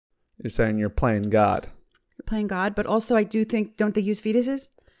You're saying you're playing God. You're playing God, but also I do think, don't they use fetuses?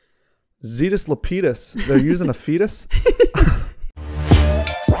 Zetus Lapidus. They're using a fetus?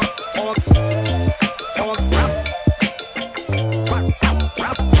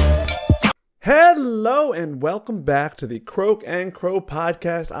 Hello and welcome back to the Croak and Crow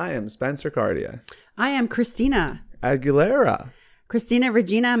podcast. I am Spencer Cartier. I am Christina Aguilera. Christina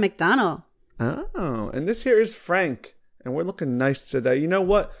Regina McDonald. Oh, and this here is Frank. And we're looking nice today. You know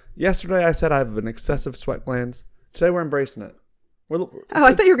what? Yesterday I said I have an excessive sweat glands. Today we're embracing it.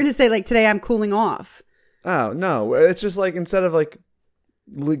 I thought you were going to say like today I'm cooling off. Oh, no. It's just like instead of like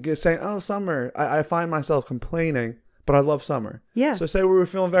saying, oh, summer, I find myself complaining, but I love summer. Yeah. So say we were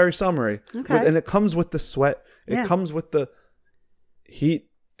feeling very summery. Okay. And it comes with the sweat. It comes with the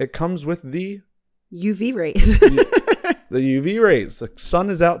heat. It comes with the UV rays. The UV rays. The sun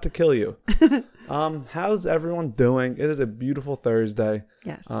is out to kill you. How's everyone doing? It is a beautiful Thursday.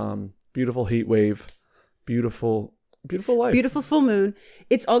 Yes. Beautiful heat wave. Beautiful life. Beautiful full moon.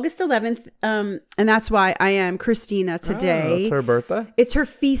 It's August 11th, and that's why I am Christina today. It's her birthday? It's her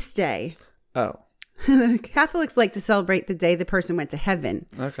feast day. Oh. Catholics like to celebrate the day the person went to heaven.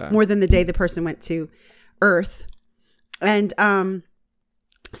 Okay. More than the day the person went to earth. And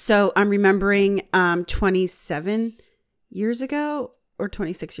so I'm remembering 27 years ago or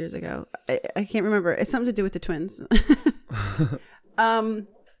 26 years ago. I can't remember. It's something to do with the twins.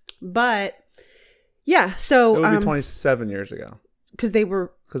 But yeah, so it would be 27 years ago because they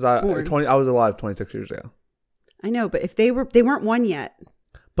were I was alive 26 years ago. I know, but if they weren't one yet.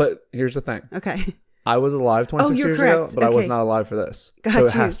 But here's the thing. Okay. I was alive 26 years ago, but I was not alive for this. Got so you.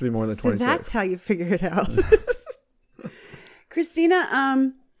 It has to be more than 26. So that's how you figure it out.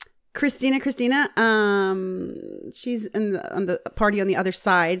 Christina, she's on the party on the other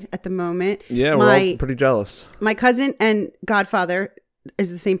side at the moment. Yeah, we're all pretty jealous. My cousin and godfather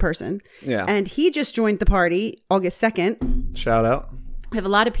is the same person. Yeah. And he just joined the party August 2nd. Shout out. I have a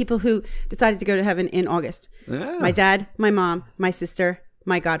lot of people who decided to go to heaven in August. Yeah. My dad, my mom, my sister,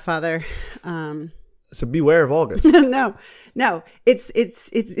 my godfather. So beware of August. No. It's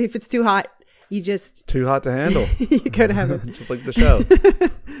if it's too hot, you just too hot to handle. You go to heaven. Just like the show.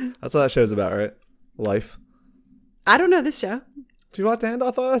 That's what that show's about, right? Life. I don't know this show. Too hot to handle?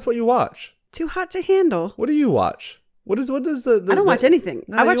 I thought that's what you watch. Too hot to handle. What do you watch? What is the I don't watch anything.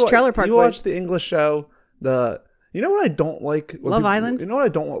 No, I watch Trailer Park Boys. You watch the English show. You know what I don't like? Love Island? You know what I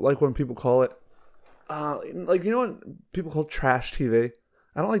don't like when people call it? Like, you know what people call trash TV?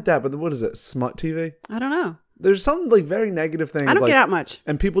 I don't like that, but what is it? Smut TV? I don't know. There's some like very negative thing. I don't get out much.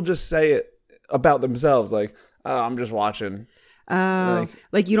 And people just say it about themselves, like, oh, I'm just watching.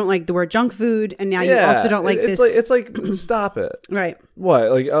 Like you don't like the word junk food, and now you also don't like this. It's like stop it. Right. What?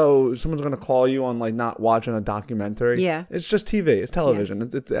 Like, oh, someone's going to call you on like not watching a documentary. Yeah. It's just TV. It's television.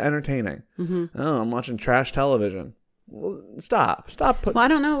 Yeah. It's entertaining. Mm-hmm. Oh, I'm watching trash television. Well, stop. Well, I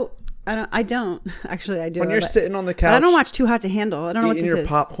don't know. I don't. Actually, I do. When you're sitting on the couch. But I don't watch Too Hot to Handle. I don't know what this is. Eating your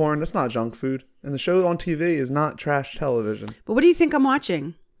popcorn. That's not junk food. And the show on TV is not trash television. But what do you think I'm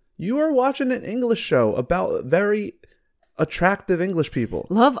watching? You are watching an English show about very attractive English people.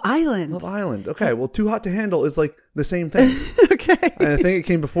 Love Island. Love Island. Okay, well, Too Hot to Handle is like the same thing. Okay. And I think it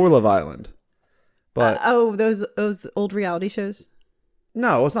came before Love Island. But those old reality shows?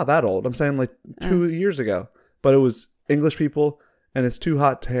 No, it's not that old. I'm saying like 2 years ago. But it was English people, and it's Too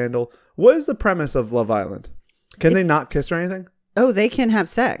Hot to Handle. What is the premise of Love Island? Can they not kiss or anything? Oh, they can have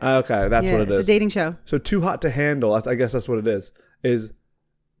sex. Okay, that's what it is. It's a dating show. So Too Hot to Handle, I guess that's what it is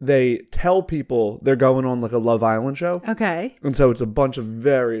they tell people they're going on like a Love Island show. Okay. And so it's a bunch of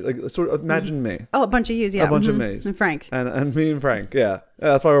very, like, sort of, imagine me. Oh, a bunch of yous, yeah. A bunch of me's. And Frank. And me and Frank, yeah.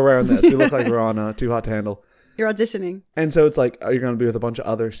 That's why we're wearing this. We look like we're on Too Hot to Handle. You're auditioning. And so it's like, you're going to be with a bunch of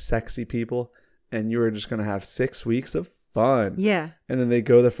other sexy people, and you're just going to have 6 weeks of fun. Yeah. And then they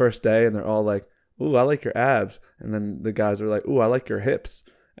go the first day, and they're all like, ooh, I like your abs. And then the guys are like, ooh, I like your hips.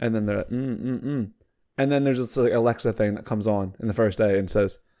 And then they're like, And then there's this like Alexa thing that comes on in the first day and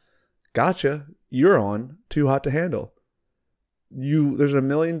says, gotcha, you're on Too Hot to Handle. There's $1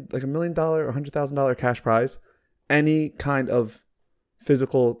 million or $100,000 cash prize. Any kind of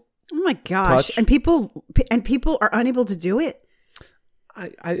physical. Oh my gosh! Touch. And people are unable to do it.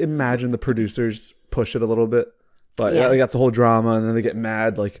 I imagine the producers push it a little bit, but yeah, that's the whole drama, and then they get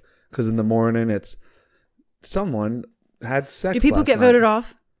mad, like because in the morning it's someone had sex. Do people get night. Voted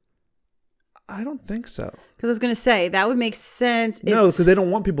off? I don't think so. Because I was going to say that would make sense. No, because they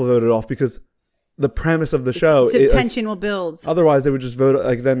don't want people voted off because the premise of the show. So tension will build. Otherwise, they would just vote.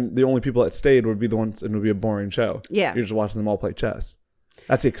 Like then, the only people that stayed would be the ones, and it would be a boring show. Yeah, you're just watching them all play chess.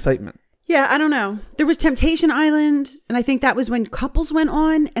 That's the excitement. Yeah, I don't know. There was Temptation Island, and I think that was when couples went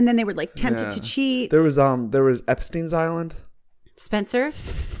on, and then they were like tempted to cheat. There was Epstein's Island. Spencer,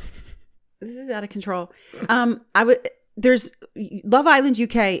 this is out of control. There's Love Island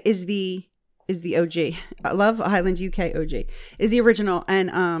UK is the OG. Love Island UK OG is the original,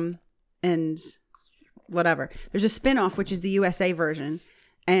 and whatever. There's a spinoff which is the USA version,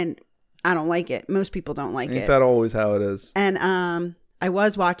 and I don't like it. Most people don't like it. Ain't that always how it is? And I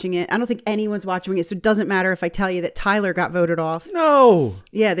was watching it. I don't think anyone's watching it, so it doesn't matter if I tell you that Tyler got voted off. No.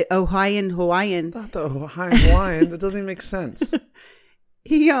 Yeah, the Hawaiian. Not the Hawaiian. That doesn't make sense.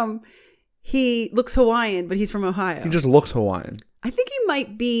 He looks Hawaiian, but he's from Ohio. He just looks Hawaiian. I think he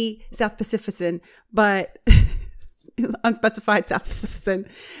might be South Pacifican, but unspecified South Pacifican.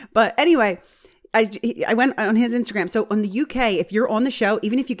 But anyway, I went on his Instagram. So on the UK, if you're on the show,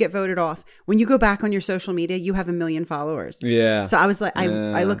 even if you get voted off, when you go back on your social media, you have 1 million followers. Yeah. So I was like,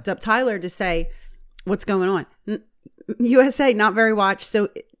 I looked up Tyler to say, what's going on? USA, not very watched. So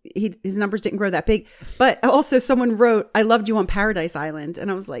his numbers didn't grow that big. But also someone wrote, I loved you on Paradise Island.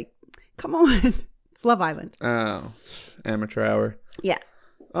 And I was like, come on. It's Love Island. Oh, amateur hour. Yeah.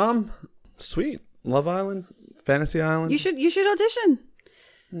 Sweet. Love Island, Fantasy Island. You should audition.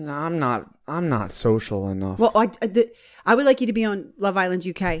 No, I'm not social enough. Well, I would like you to be on Love Island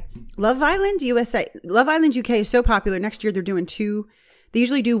UK. Love Island USA. Love Island UK is so popular. Next year they're doing 2. They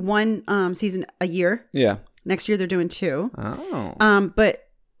usually do 1 season a year. Yeah. Next year they're doing 2. Oh. But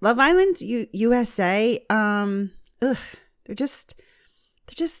Love Island USA, they're just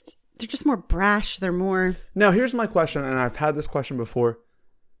more brash. They're more. Now, here's my question, and I've had this question before.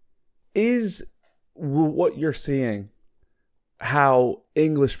 Is what you're seeing how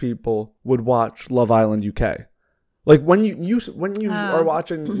English people would watch Love Island UK? Like when you are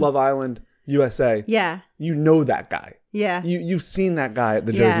watching Love Island USA, yeah, you know that guy. Yeah. You've seen that guy at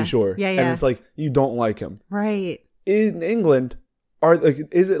the Jersey Shore. Yeah, yeah. And it's like you don't like him. Right. In England,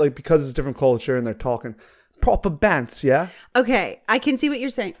 is it like because it's a different culture and they're talking proper bants, yeah? Okay, I can see what you're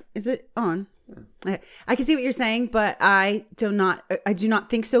saying. Is it on? Okay. I can see what you're saying, but I do not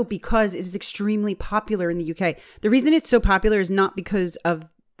think so because it is extremely popular in the UK. The reason it's so popular is not because of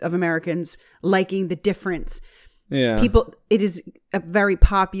Americans liking the difference. Yeah. It is a very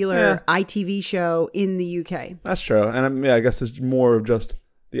popular ITV show in the UK. That's true. And I guess it's more of just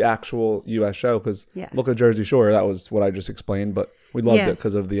the actual US show because look at Jersey Shore. That was what I just explained, but we loved it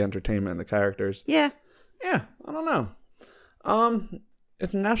because of the entertainment and the characters. Yeah. Yeah. I don't know.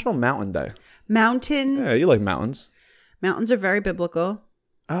 It's National Mountain Day. Mountain. Yeah, you like mountains. Mountains are very biblical.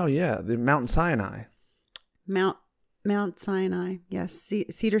 Oh, yeah. The Mount Sinai. Mount Sinai. Yes.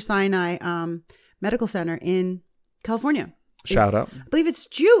 Cedar Sinai Medical Center in California. Shout out. I believe it's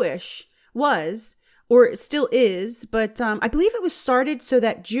Jewish, or it still is, but I believe it was started so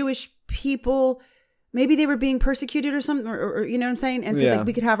that Jewish people, maybe they were being persecuted or something, or you know what I'm saying? And so that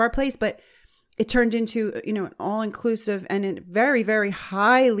we could have our place, but it turned into, an all-inclusive and a very, very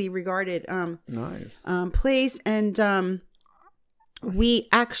highly regarded nice place. And we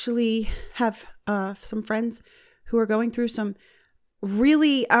actually have some friends who are going through some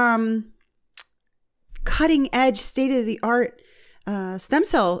really cutting-edge, state-of-the-art stem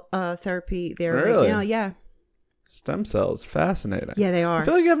cell therapy there right now. Yeah. Stem cells, fascinating. Yeah, they are. I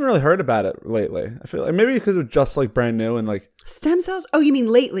feel like you haven't really heard about it lately. I feel like maybe because it was just like brand new and like stem cells. Oh, you mean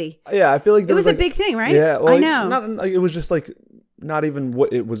lately? Yeah, I feel like it was a big thing, right? Yeah, well, I know. Not like, it was just like not even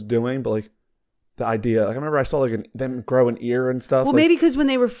what it was doing, but like the idea. Like I remember I saw like them grow an ear and stuff. Well, maybe because when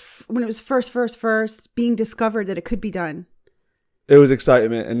it was first being discovered that it could be done. It was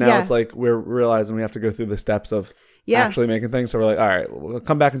excitement, and now it's like we're realizing we have to go through the steps of actually making things. So we're like, all right, we'll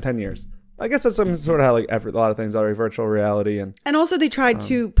come back in 10 years. I guess that's some sort of how like a lot of things are virtual reality and also they tried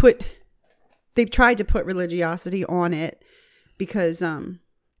to put religiosity on it because you're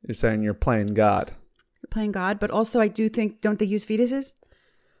saying you're playing God. You're playing God, but also I do think don't they use fetuses?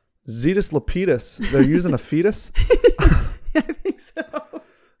 Zetus Lapidus. They're using a fetus? I think so.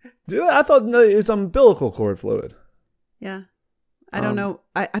 Dude, I thought it's umbilical cord fluid. Yeah. I don't know.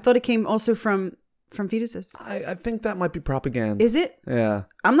 I thought it came also from fetuses. I think that might be propaganda. Is it? Yeah.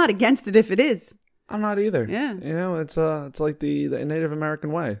 I'm not against it if it is. I'm not either. Yeah. It's like the Native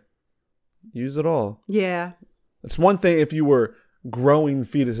American way. Use it all. Yeah. It's one thing if you were growing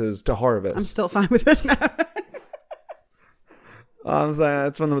fetuses to harvest. I'm still fine with it. I'm saying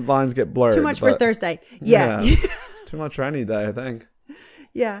that's when the lines get blurred. Too much for Thursday. Yeah. Too much for any day, I think.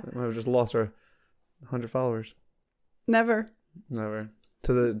 Yeah. I might have just lost our 100 followers. Never.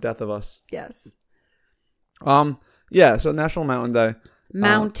 To the death of us. Yes. Yeah, so National Mountain Day.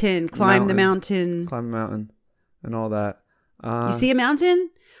 Climb the mountain. Climb a mountain and all that. You see a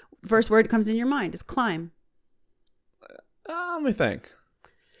mountain? first word comes in your mind is climb. Let me think.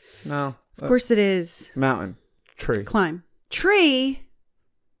 No. Of course it is. Mountain. Tree. Climb. Tree.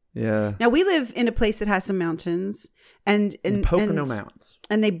 Yeah. Now we live in a place that has some mountains and Pocono Mountains.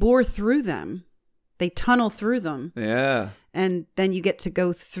 And they bore through them. They tunnel through them. Yeah. And then you get to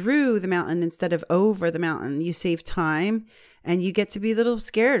go through the mountain instead of over the mountain. You save time and you get to be a little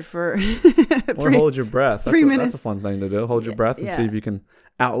scared for or hold your breath. 3 minutes. That's a fun thing to do. Hold your breath and see if you can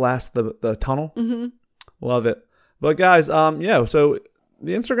outlast the tunnel. Mm-hmm. Love it. But guys, so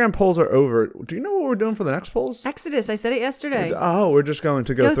the Instagram polls are over. Do you know what we're doing for the next polls? Exodus. I said it yesterday. We're just going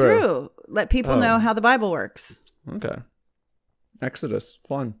to go through. Let people know how the Bible works. Okay. Exodus.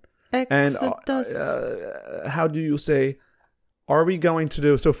 Fun. Exodus. And how do you say, are we going to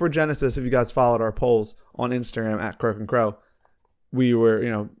do, so for Genesis, if you guys followed our polls on Instagram at Croak and Crow, we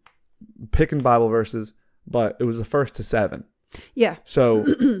were, picking Bible verses, but it was the 1st to 7. Yeah. So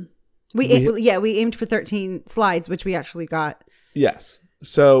we aimed for 13 slides, which we actually got. Yes.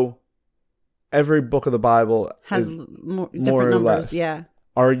 So every book of the Bible has more different numbers. Less. Yeah.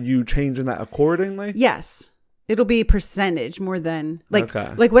 Are you changing that accordingly? Yes. It'll be percentage more than like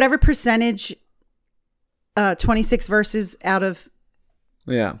whatever percentage 26 verses out of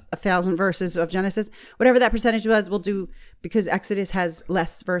 1,000 verses of Genesis, whatever that percentage was, we'll do because Exodus has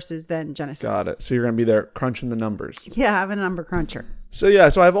less verses than Genesis. Got it. So you're going to be there crunching the numbers. Yeah, I'm a number cruncher. So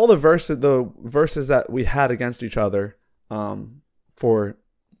so I have all the verses that we had against each other for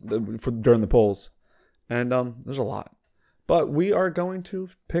during the polls, and there's a lot. But we are going to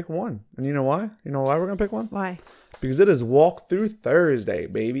pick one. And you know why? You know why we're going to pick one? Why? Because it is Walk Through Thursday,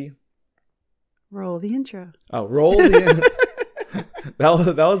 baby. Roll the intro. Oh, roll the intro.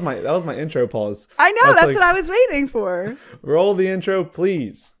 that was my intro pause. I know, that's what I was waiting for. Roll the intro,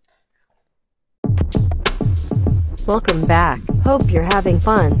 please. Welcome back. Hope you're having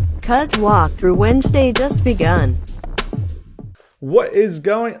fun. 'Cause Walk Through Wednesday just begun. What is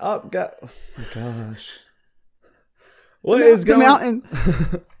going up, guys? Oh my gosh. What is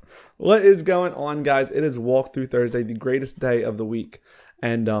going on, guys? It is Walk Through Thursday, the greatest day of the week.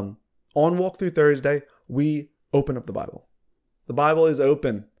 And on Walk Through Thursday, we open up the Bible. The Bible is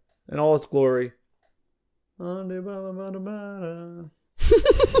open in all its glory. No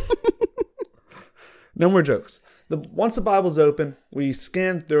more jokes. Once the Bible's open, we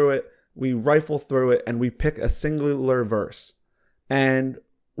scan through it, we rifle through it, and we pick a singular verse. And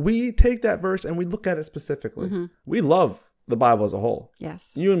we take that verse and we look at it specifically. Mm-hmm. We love the Bible as a whole.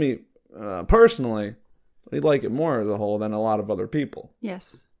 Yes. You and me, personally, we like it more as a whole than a lot of other people.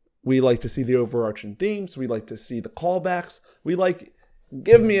 Yes. We like to see the overarching themes. We like to see the callbacks.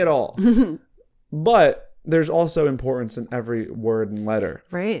 Give me it all. But there's also importance in every word and letter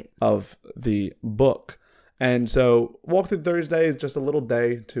of the book. And so Walk Through Thursday is just a little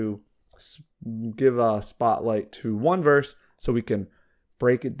day to give a spotlight to one verse so we can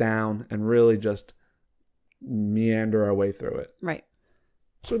break it down and really just meander our way through it. Right.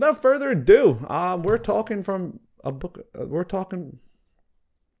 So without further ado, we're talking from a book.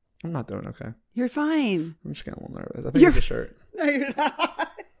 I'm not doing okay. You're fine. I'm just getting a little nervous. I think it's a shirt. No, you're not.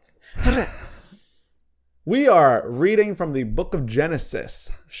 We are reading from the book of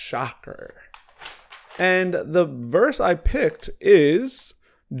Genesis. Shocker. And the verse I picked is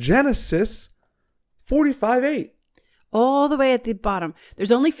Genesis 45:8. All the way at the bottom.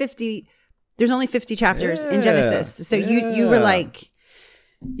 There's only 50 chapters in Genesis. So you were like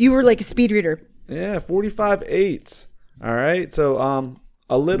a speed reader. Yeah, 45:8. All right. So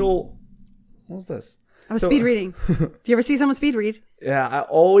what's this? I was speed reading. Do you ever see someone speed read? Yeah,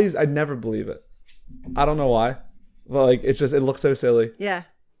 I never believe it. I don't know why. But it looks so silly. Yeah.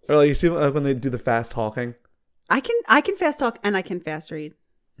 Or you see when they do the fast talking. I can fast talk and I can fast read.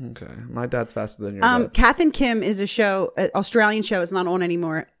 Okay. My dad's faster than your dad. Kath and Kim is a show, an Australian show. It's not on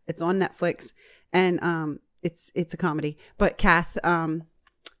anymore. It's on Netflix. And it's a comedy. But Kath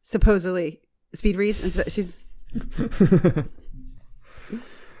supposedly speed reads and so she's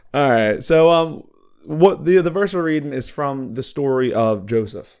All right. So what the verse we're reading is from the story of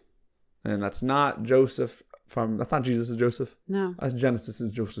Joseph. And that's not Joseph that's not Jesus' Joseph. No. That's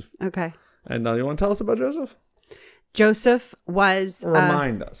Genesis' Joseph. Okay. And you want to tell us about Joseph? Joseph was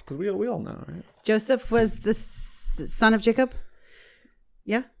remind us, because we all know, right? Joseph was the son of Jacob.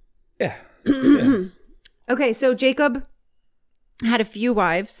 Yeah. Yeah. Yeah. Okay, so Jacob had a few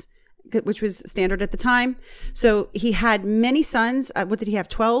wives, which was standard at the time. So he had many sons. What did he have?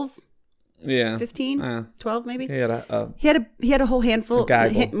 12? Yeah. 15? 12 maybe? He had a whole handful. A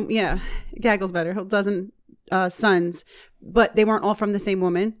gaggle. Gaggle's better. A whole dozen sons, but they weren't all from the same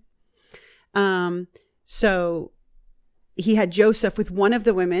woman. So he had Joseph with one of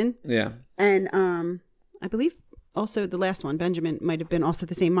the women. Yeah. And I believe also the last one, Benjamin, might have been also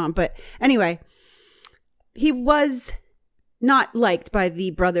the same mom. But anyway, he was not liked by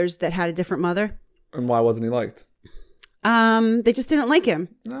the brothers that had a different mother. And why wasn't he liked? They just didn't like him.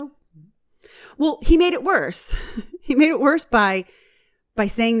 No. Well, he made it worse. He made it worse by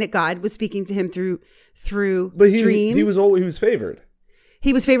saying that God was speaking to him through dreams. He was favored.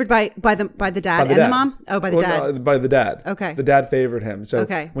 He was favored by the dad and the mom. Oh, by the dad. No, by the dad. Okay. The dad favored him. So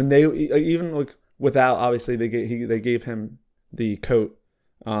okay. When they even like without obviously they gave him the coat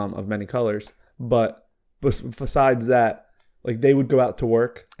of many colors, but besides that, like they would go out to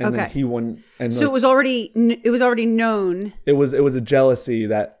work and then he wouldn't. And so like, it was already known. It was a jealousy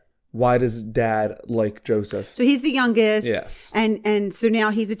that. Why does dad like Joseph? So he's the youngest. Yes. And so now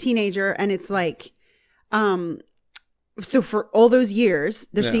he's a teenager and it's like, so for all those years,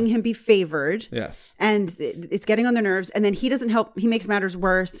 they're seeing him be favored. Yes. And it's getting on their nerves. And then he doesn't help. He makes matters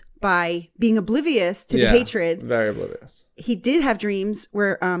worse by being oblivious to the hatred. Very oblivious. He did have dreams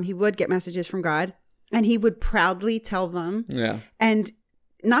where he would get messages from God and he would proudly tell them. Yeah. And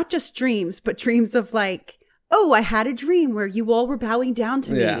not just dreams, but dreams of like, oh, I had a dream where you all were bowing down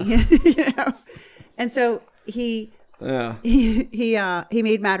to me. You know? And so he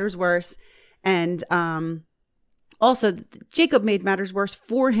made matters worse. And also Jacob made matters worse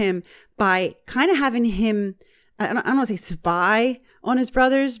for him by kind of having him, I don't want to say spy on his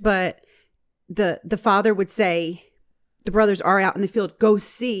brothers, but the father would say, the brothers are out in the field, go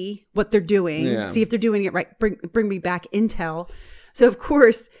see what they're doing, see if they're doing it right, bring me back intel. So of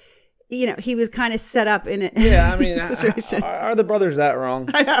course, you know, he was kind of set up in it. Yeah, I mean, situation. Are the brothers that wrong?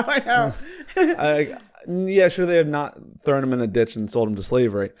 I know. Yeah, sure, they have not thrown him in a ditch and sold him to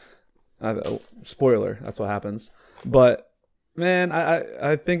slavery. Spoiler, that's what happens. But, man,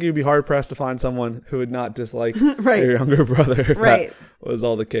 I think you'd be hard-pressed to find someone who would not dislike your younger brother if that was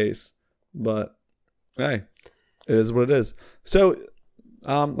all the case. But, hey, it is what it is. So,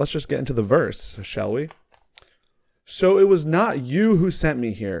 let's just get into the verse, shall we? So it was not you who sent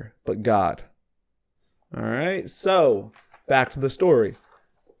me here, but God. All right. So back to the story.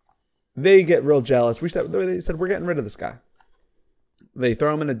 They get real jealous. They said, we're getting rid of this guy. They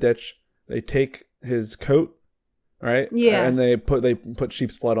throw him in a ditch. They take his coat, right? Yeah. And they put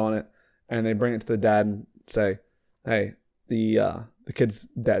sheep's blood on it, and they bring it to the dad and say, "Hey, the kid's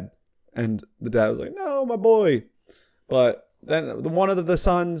dead." And the dad was like, "No, my boy." But then one of the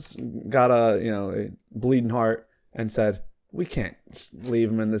sons got a bleeding heart. And said, "We can't just leave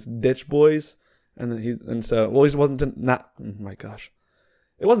him in this ditch, boys." And then he wasn't not. Oh my gosh,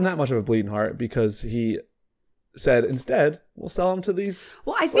 it wasn't that much of a bleeding heart because he said instead, "We'll sell him to these."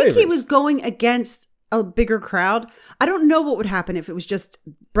 Well, I slavers. think he was going against a bigger crowd. I don't know what would happen if it was just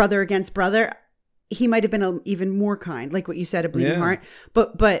brother against brother. He might have been even more kind, like what you said, a bleeding heart.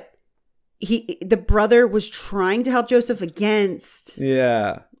 But the brother was trying to help Joseph against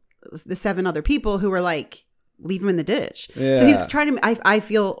the 7 other people who were like, leave him in the ditch. Yeah. So he was trying to, I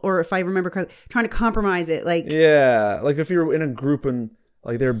feel, or if I remember correctly, trying to compromise it. Like, like if you're in a group and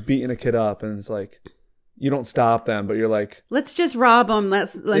like they're beating a kid up and it's like, you don't stop them, but you're like, let's just rob them.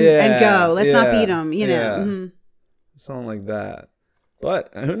 And go. Let's not beat them, you know. Mm-hmm. Something like that.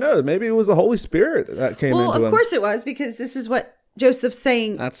 But who knows? Maybe it was the Holy Spirit that came into him. Well, of course it was, because this is what Joseph's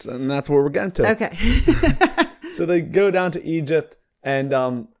saying. That's what we're getting to. Okay. So they go down to Egypt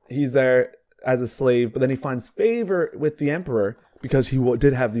and he's there as a slave, but then he finds favor with the emperor because he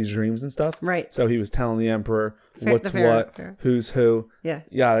did have these dreams and stuff. Right. So he was telling the emperor what's Pharaoh. what, who's who, yada,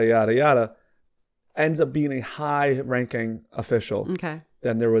 yada, yada. Ends up being a high-ranking official. Okay.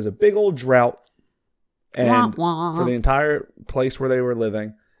 Then there was a big old drought and for the entire place where they were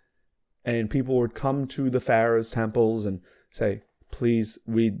living. And people would come to the Pharaoh's temples and say, "Please,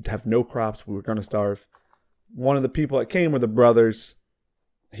 we have no crops. We're going to starve." One of the people that came were the brothers.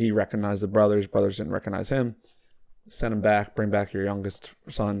 He recognized the brothers. Brothers didn't recognize him. Send him back. Bring back your youngest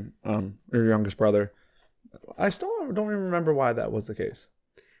son, or your youngest brother. I still don't even remember why that was the case.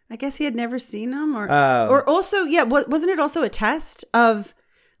 I guess he had never seen him, or also, wasn't it also a test of,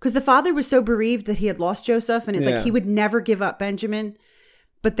 because the father was so bereaved that he had lost Joseph, and it's like he would never give up Benjamin.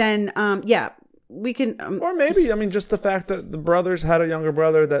 But then, we can, or maybe just the fact that the brothers had a younger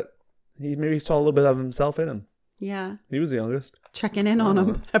brother that he maybe saw a little bit of himself in him. Yeah. He was the youngest. Checking in on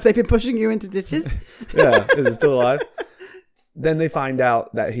him. Have they been pushing you into ditches? Yeah. Is he still alive? Then they find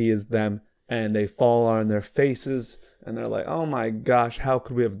out that he is them and they fall on their faces and they're like, "Oh my gosh, how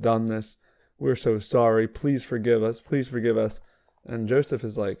could we have done this? We're so sorry. Please forgive us. Please forgive us." And Joseph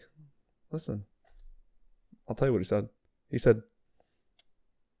is like, "Listen, I'll tell you what he said. He said,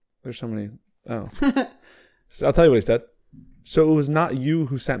 there's so many. Oh. So I'll tell you what he said. So it was not you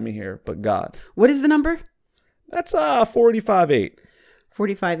who sent me here, but God. What is the number? That's 45:8.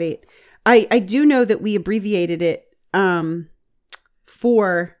 45:8. I do know that we abbreviated it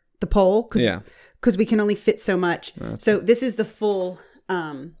for the poll because we can only fit so much. So this is the full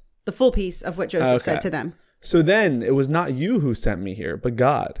piece of what Joseph said to them. So then it was not you who sent me here, but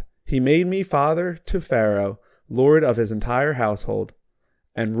God. He made me father to Pharaoh, lord of his entire household,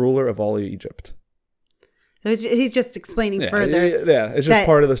 and ruler of all Egypt. So he's just explaining further. Yeah, it's just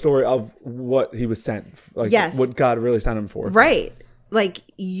part of the story of what he was sent. Like what God really sent him for. Right. Like,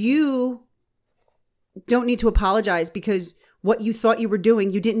 you don't need to apologize because what you thought you were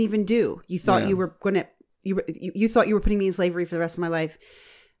doing, you didn't even do. You thought you were going to, you thought you were putting me in slavery for the rest of my life.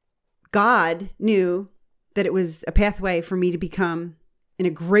 God knew that it was a pathway for me to become in a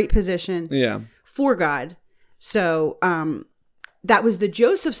great position for God. So that was the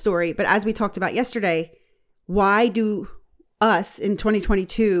Joseph story. But as we talked about yesterday, why do us in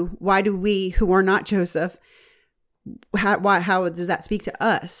 2022, why do we who are not Joseph, how does that speak to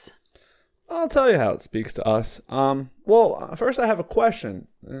us? I'll tell you how it speaks to us. Well, first I have a question.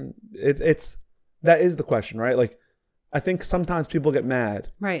 And that is the question, right? Like, I think sometimes people get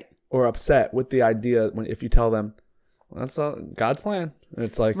mad. Right. Or upset with the idea if you tell them, well, that's God's plan. And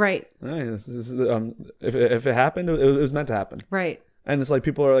it's like, right. Hey, this is, if it happened, it was meant to happen. Right. And it's like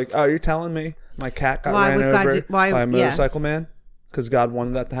people are like, oh, you're telling me my cat got ran over by a motorcycle man because God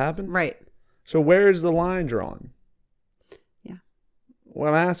wanted that to happen? Right. So where is the line drawn? Yeah. What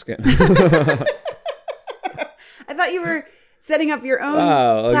I'm asking. I thought you were setting up your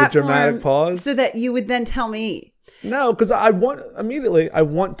own like a dramatic pause so that you would then tell me. No, because I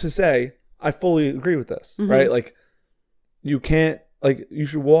want to say I fully agree with this, right? Like, you can't, like, you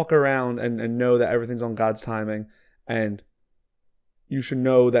should walk around and know that everything's on God's timing, and you should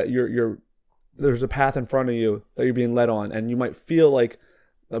know that there's a path in front of you that you're being led on, and you might feel like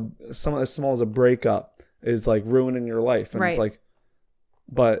something as small as a breakup is like ruining your life, and it's like,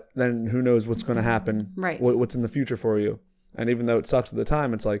 but then who knows what's going to happen, right? What's in the future for you, and even though it sucks at the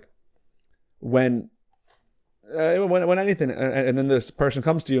time, it's like when anything, and then this person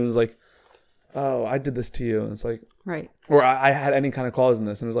comes to you and is like, oh, I did this to you, and it's like, right, or I had any kind of cause in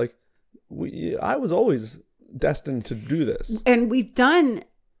this, and it was like, I was always destined to do this. And we've done,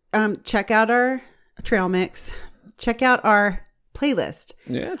 check out our trail mix, check out our playlist.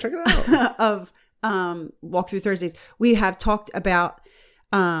 Yeah, check it out. Of Walk Through Thursdays. We have talked about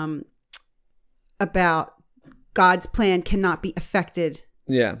God's plan cannot be affected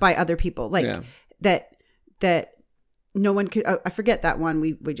by other people. Like that no one could, I forget that one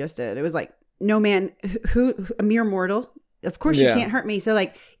we just did. It was like, no man who a mere mortal. Of course you can't hurt me. So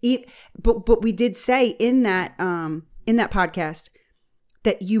like, but we did say in that podcast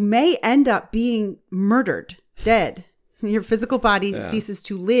that you may end up being murdered, dead. Your physical body ceases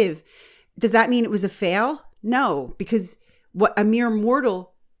to live. Does that mean it was a fail? No, because what a mere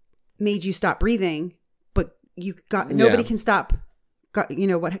mortal made you stop breathing, but nobody can stop,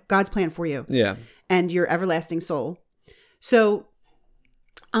 what God's plan for you. Yeah. And your everlasting soul. So,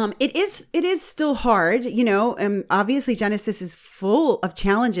 it is still hard, obviously Genesis is full of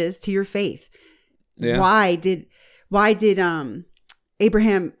challenges to your faith. Yeah. Why did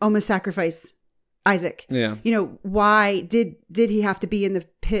Abraham almost sacrifice Isaac? Yeah. Why did he have to be in the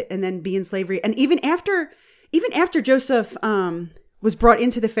pit and then be in slavery? And even after Joseph was brought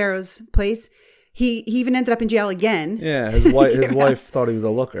into the Pharaoh's place, he even ended up in jail again. Yeah, his wife thought he was a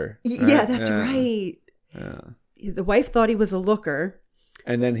looker. Right? Yeah, that's right. Yeah. The wife thought he was a looker.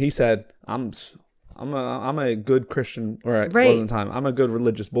 And then he said, I'm a good Christian, or at the time, I'm a good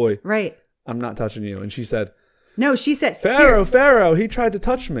religious boy. Right. I'm not touching you. And she said, no, she said, Pharaoh, he tried to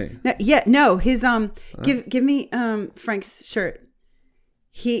touch me. No, his, give me, Frank's shirt.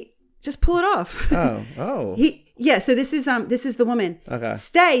 He just pull it off. Oh. So this is the woman. Okay.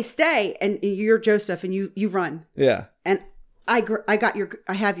 Stay. And you're Joseph and you run. Yeah. And I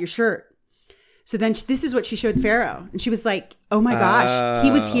have your shirt. So then this is what she showed Pharaoh. And she was like, oh my gosh,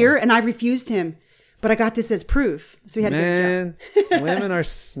 he was here and I refused him. But I got this as proof. So he had to get a job. Women are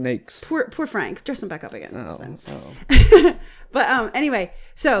snakes. Poor Frank. Dress him back up again. But anyway,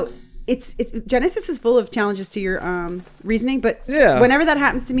 so it's Genesis is full of challenges to your reasoning. But whenever that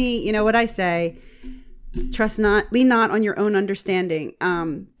happens to me, you know what I say? Lean not on your own understanding.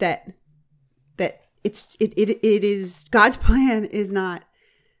 That it is God's plan is not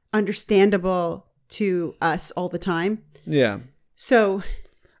understandable to us all the time. Yeah. So,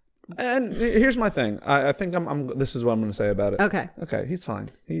 and here's my thing. I think this is what I'm going to say about it. Okay. He's fine.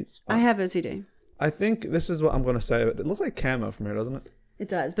 I have OCD. I think this is what I'm going to say. It looks like camo from here, doesn't it? It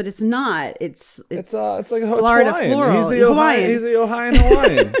does, but it's not. It's like Florida Hawaiian. floral. He's the Hawaiian. He's the Ohio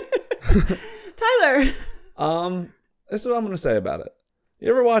Hawaiian. Tyler. This is what I'm gonna say about it. You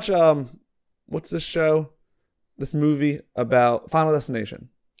ever watch what's this show? This movie about Final Destination.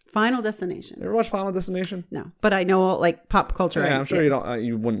 Final Destination. You ever watch Final Destination? No, but I know like pop culture. Yeah, I'm sure you don't.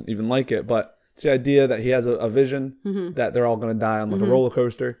 You wouldn't even like it, but it's the idea that he has a vision that they're all gonna die on like a roller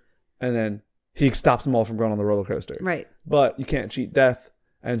coaster, and then he stops them all from going on the roller coaster. Right. But you can't cheat death,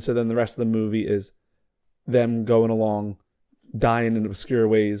 and so then the rest of the movie is them going along, dying in obscure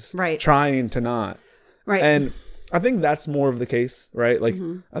ways, right? Trying to not, right? And I think that's more of the case, right? Like,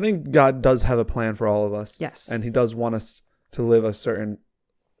 I think God does have a plan for all of us. Yes. And he does want us to live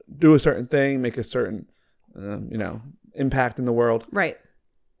do a certain thing, make a certain, impact in the world. Right.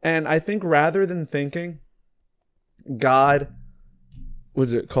 And I think rather than thinking God,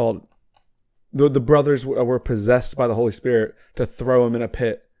 what's it called? The brothers were possessed by the Holy Spirit to throw him in a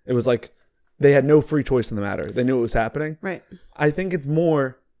pit. It was like they had no free choice in the matter. They knew it was happening. Right. I think it's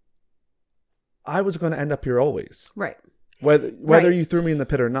more, I was going to end up here always. Right. Whether you threw me in the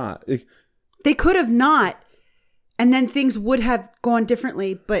pit or not. They could have not, and then things would have gone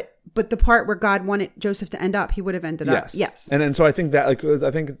differently, but the part where God wanted Joseph to end up, he would have ended up. Yes. And so I think that,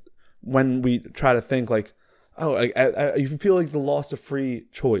 I think when we try to think you feel like the loss of free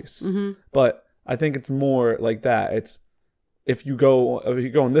choice. But I think it's more like that. It's if you go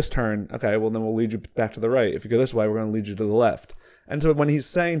on this turn, okay, well then we'll lead you back to the right. If you go this way, we're going to lead you to the left. And so when he's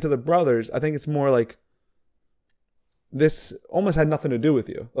saying to the brothers, I think it's more like this almost had nothing to do with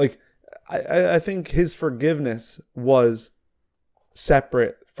you. Like I think his forgiveness was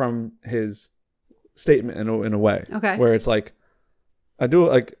separate from his statement in a way. Okay. Where it's like,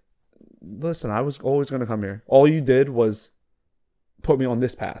 listen, I was always going to come here. All you did was put me on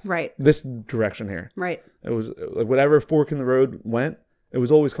this path. Right. This direction here. Right. It was like whatever fork in the road went, it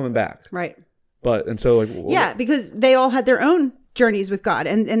was always coming back. Right. Yeah, because they all had their own journeys with God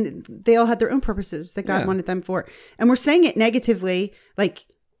and they all had their own purposes that God wanted them for. And we're saying it negatively, like,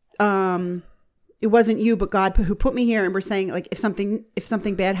 it wasn't you, but God who put me here. And we're saying like, if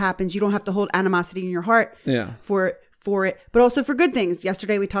something bad happens, you don't have to hold animosity in your heart for it, but also for good things.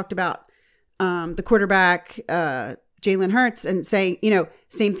 Yesterday we talked about the quarterback, Jalen Hurts, and saying,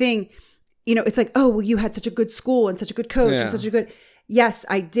 same thing. It's like, oh, well, you had such a good school and such a good coach and such a good. Yes,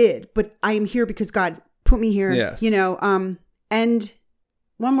 I did, but I am here because God put me here. Yes. And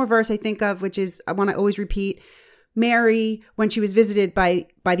one more verse I think of, which is I want to always repeat. Mary, when she was visited by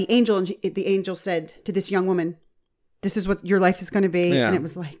the angel, and the angel said to this young woman, "This is what your life is going to be." Yeah. And it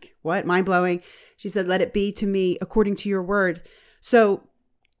was like, what? Mind blowing. She said, "Let it be to me according to your word." So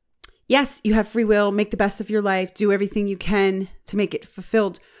yes, you have free will, make the best of your life, do everything you can to make it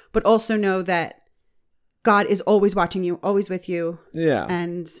fulfilled, but also know that God is always watching you, always with you. Yeah.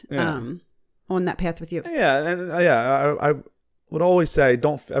 And on that path with you. Yeah. And I would always say,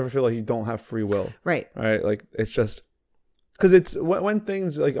 don't ever feel like you don't have free will. Right. Right. Like it's just because it's when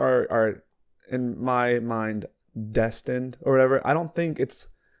things like are in my mind destined or whatever. I don't think it's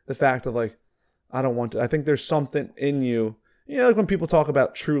the fact of like, I don't want to. I think there's something in you, like when people talk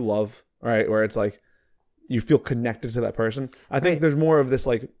about true love, right? Where it's like you feel connected to that person. I think there's more of this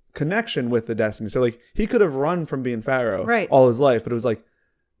like connection with the destiny. So like he could have run from being Pharaoh all his life, but it was like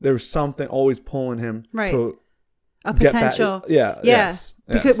there was something always pulling him to a potential. Yes.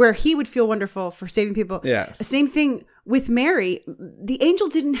 Because where he would feel wonderful for saving people. Yes. The same thing with Mary. The angel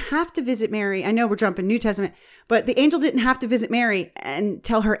didn't have to visit Mary. I know we're jumping New Testament, but the angel didn't have to visit Mary and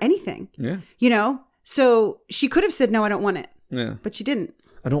tell her anything. Yeah. So she could have said, "No, I don't want it." Yeah. But she didn't.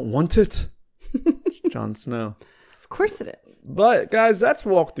 I don't want it. It's Jon Snow. Of course it is. But guys, that's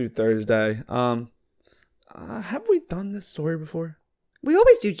Walk Through Thursday. Have we done this story before? We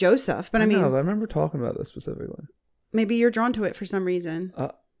always do Joseph, but I mean, I remember talking about this specifically. Maybe you're drawn to it for some reason.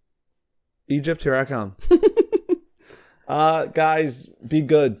 Egypt, here I come. Guys, be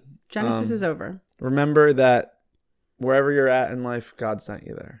good. Genesis is over. Remember that wherever you're at in life, God sent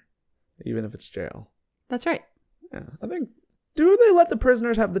you there, even if it's jail. That's right. Yeah, I think. Do they let the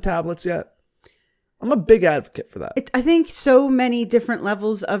prisoners have the tablets yet? I'm a big advocate for that. I think so many different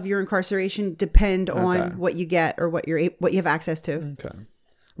levels of your incarceration depend on what you get or what you have access to. Okay,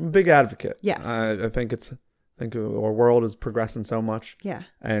 I'm a big advocate. Yes, I think our world is progressing so much. Yeah,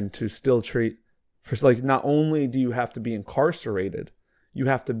 and to still treat for like not only do you have to be incarcerated, you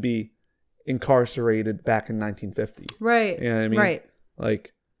have to be incarcerated back in 1950. Right. You know what I mean? Right.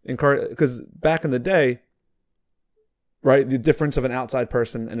 Like because back in the day. Right, the difference of an outside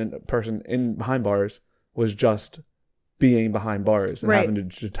person and a person in behind bars was just being behind bars and having to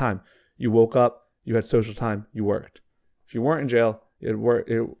do time. You woke up, you had social time, you worked. If you weren't in jail,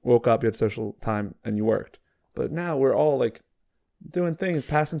 You woke up, you had social time, and you worked. But now we're all like doing things,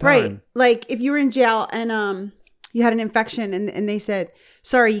 passing time. Right. Like if you were in jail and you had an infection and they said,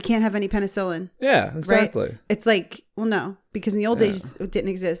 sorry, you can't have any penicillin. Yeah, exactly. Right? It's like, well, no, because in the old days it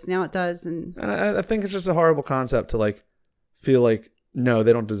didn't exist. Now it does. And I think it's just a horrible concept to like feel like, no,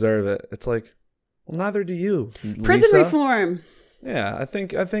 they don't deserve it. It's like, well, neither do you. Prison Lisa. reform. Yeah, I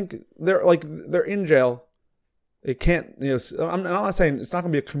think they're in jail. It can't, I'm not saying it's not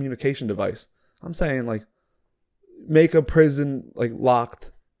going to be a communication device. I'm saying like make a prison like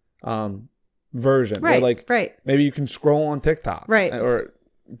locked version. Right, where, like, right. Maybe you can scroll on TikTok. Right. Or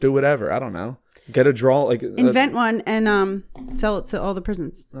do whatever. I don't know. Get a draw. Like invent one and sell it to all the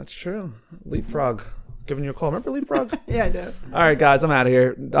prisons. That's true. Leapfrog. Giving you a call. Remember Leapfrog? Yeah, I do. All right, guys, I'm out of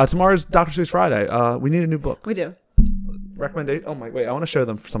here. Tomorrow's Dr. Seuss Friday. We need a new book. We do. Recommendation. Oh my, wait, I want to show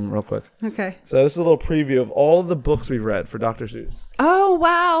them something real quick. Okay. So this is a little preview of all the books we've read for Dr. Seuss. Oh,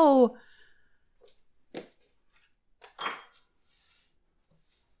 wow.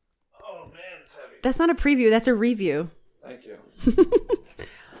 Oh man, it's heavy. That's not a preview. That's a review. Thank you.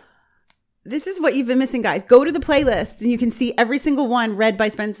 This is what you've been missing, guys. Go to the playlist and you can see every single one read by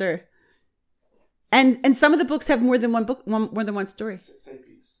Spencer. And some of the books have more than one book, more than one story. Say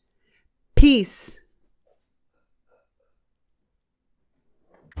peace. Peace.